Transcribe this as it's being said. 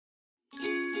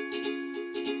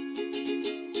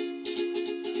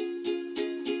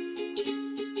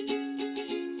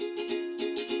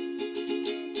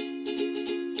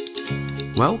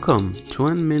Welcome to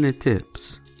 1 Minute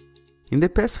Tips. In the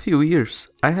past few years,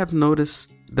 I have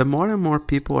noticed that more and more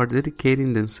people are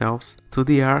dedicating themselves to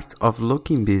the art of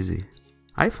looking busy.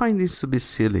 I find this to be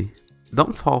silly.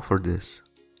 Don't fall for this.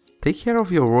 Take care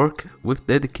of your work with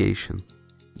dedication.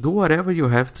 Do whatever you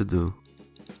have to do.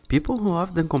 People who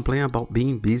often complain about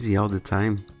being busy all the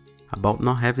time, about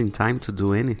not having time to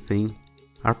do anything,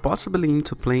 are possibly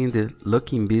into playing the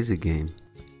looking busy game.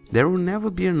 There will never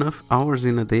be enough hours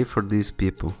in a day for these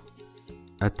people.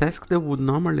 A task that would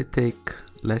normally take,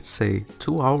 let's say,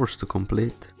 2 hours to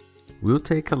complete, will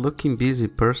take a looking busy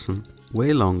person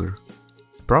way longer,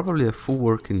 probably a full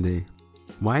working day.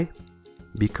 Why?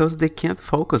 Because they can't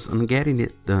focus on getting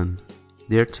it done.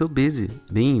 They are too busy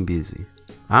being busy.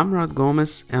 I'm Rod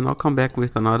Gomez, and I'll come back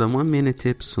with another 1 Minute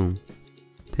Tip soon.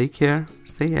 Take care,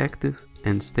 stay active,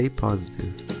 and stay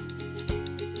positive.